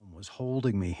was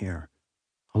holding me here,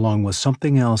 along with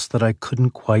something else that I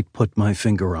couldn't quite put my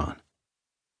finger on.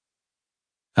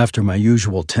 After my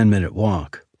usual 10-minute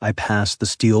walk, I passed the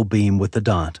steel beam with the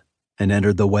dot and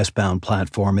entered the westbound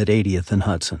platform at 80th and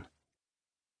Hudson.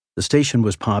 The station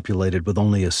was populated with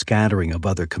only a scattering of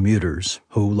other commuters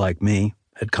who, like me,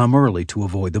 had come early to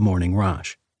avoid the morning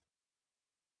rush.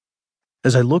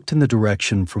 As I looked in the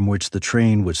direction from which the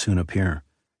train would soon appear,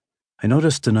 I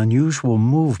noticed an unusual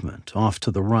movement off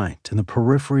to the right in the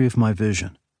periphery of my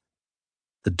vision.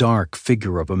 The dark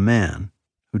figure of a man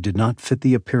who did not fit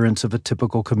the appearance of a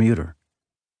typical commuter.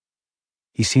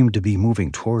 He seemed to be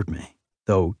moving toward me,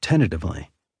 though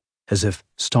tentatively, as if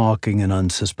stalking an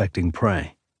unsuspecting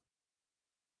prey.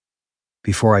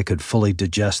 Before I could fully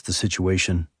digest the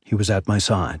situation, he was at my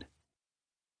side.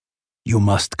 "You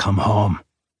must come home,"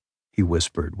 he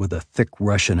whispered with a thick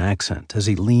Russian accent as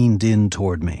he leaned in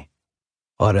toward me.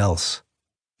 "Or else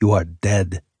you are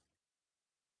dead."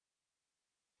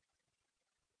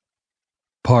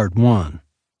 Part 1.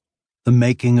 The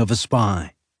Making of a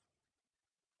Spy.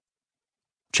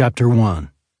 Chapter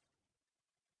 1.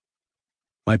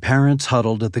 My parents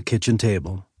huddled at the kitchen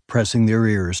table, pressing their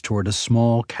ears toward a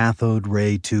small cathode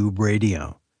ray tube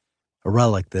radio, a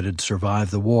relic that had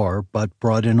survived the war but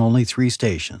brought in only 3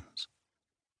 stations.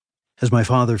 As my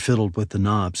father fiddled with the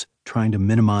knobs, trying to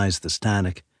minimize the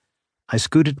static, I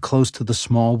scooted close to the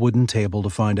small wooden table to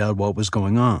find out what was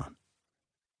going on.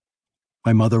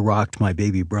 My mother rocked my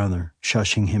baby brother,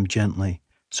 shushing him gently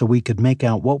so we could make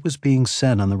out what was being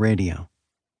said on the radio.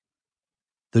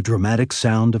 The dramatic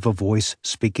sound of a voice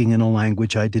speaking in a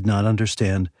language I did not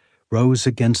understand rose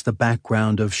against the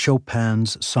background of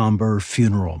Chopin's somber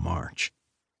funeral march.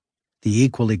 The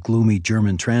equally gloomy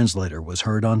German translator was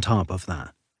heard on top of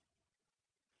that.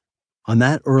 On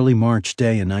that early March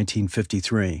day in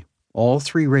 1953, all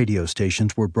 3 radio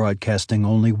stations were broadcasting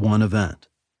only one event: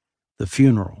 the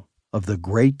funeral of the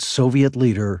great Soviet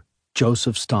leader,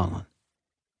 Joseph Stalin.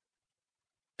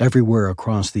 Everywhere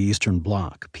across the Eastern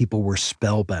Bloc, people were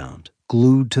spellbound,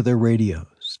 glued to their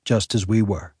radios, just as we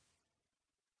were.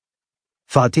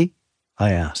 "Fatih?"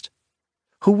 I asked.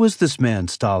 "Who was this man,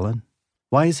 Stalin?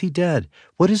 Why is he dead?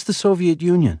 What is the Soviet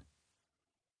Union?"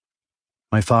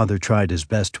 My father tried his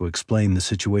best to explain the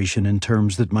situation in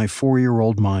terms that my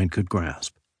 4-year-old mind could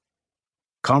grasp.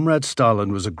 Comrade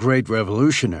Stalin was a great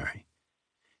revolutionary.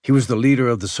 He was the leader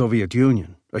of the Soviet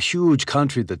Union, a huge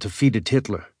country that defeated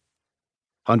Hitler.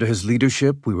 Under his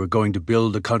leadership, we were going to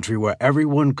build a country where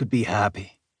everyone could be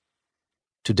happy.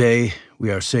 Today,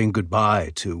 we are saying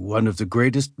goodbye to one of the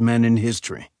greatest men in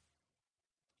history.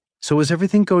 "So is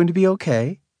everything going to be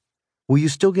okay? Will you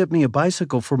still get me a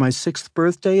bicycle for my 6th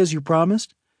birthday as you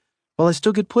promised? Will I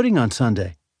still get pudding on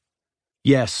Sunday?"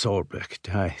 Yes,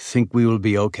 Ulbricht, I think we will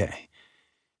be okay.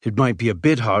 It might be a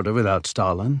bit harder without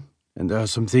Stalin, and there are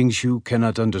some things you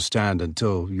cannot understand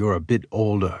until you're a bit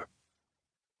older.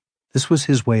 This was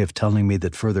his way of telling me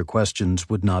that further questions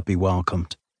would not be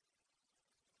welcomed.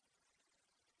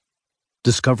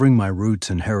 Discovering my roots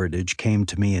and heritage came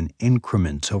to me in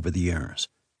increments over the years.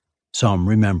 Some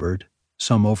remembered,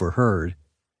 some overheard,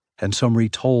 and some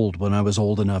retold when I was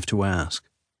old enough to ask.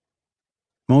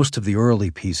 Most of the early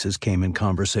pieces came in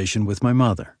conversation with my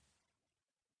mother.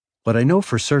 What I know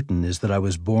for certain is that I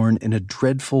was born in a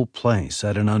dreadful place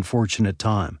at an unfortunate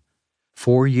time,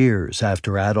 4 years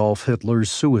after Adolf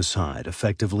Hitler's suicide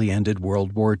effectively ended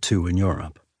World War II in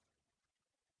Europe.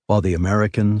 While the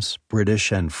Americans,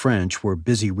 British, and French were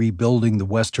busy rebuilding the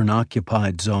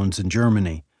Western-occupied zones in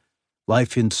Germany,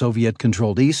 life in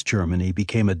Soviet-controlled East Germany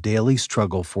became a daily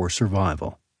struggle for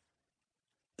survival.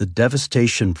 The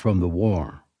devastation from the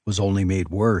war was only made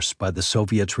worse by the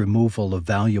Soviets' removal of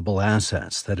valuable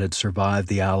assets that had survived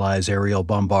the Allies' aerial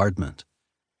bombardment,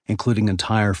 including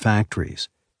entire factories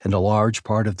and a large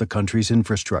part of the country's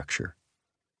infrastructure.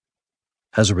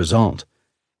 As a result,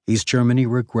 East Germany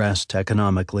regressed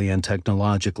economically and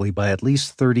technologically by at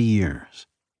least 30 years.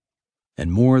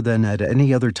 And more than at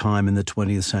any other time in the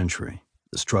 20th century,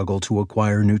 the struggle to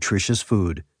acquire nutritious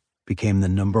food became the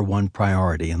 #1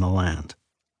 priority in the land.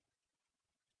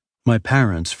 My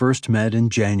parents first met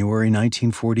in January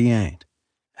 1948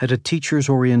 at a teacher's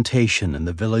orientation in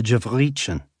the village of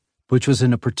Rietchen, which was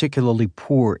in a particularly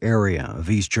poor area of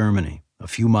East Germany, a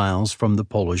few miles from the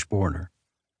Polish border.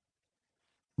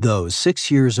 Though 6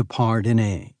 years apart in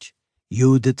age,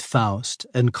 Judith Faust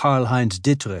and Karl-Heinz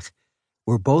Dittrich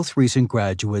were both recent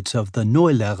graduates of the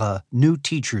Neulehrer New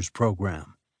Teachers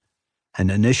Program, an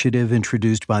initiative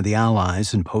introduced by the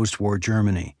Allies in post-war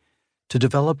Germany to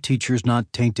develop teachers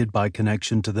not tainted by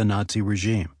connection to the Nazi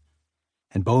regime,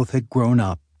 and both had grown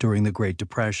up during the Great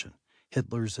Depression,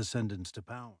 Hitler's ascendance to power.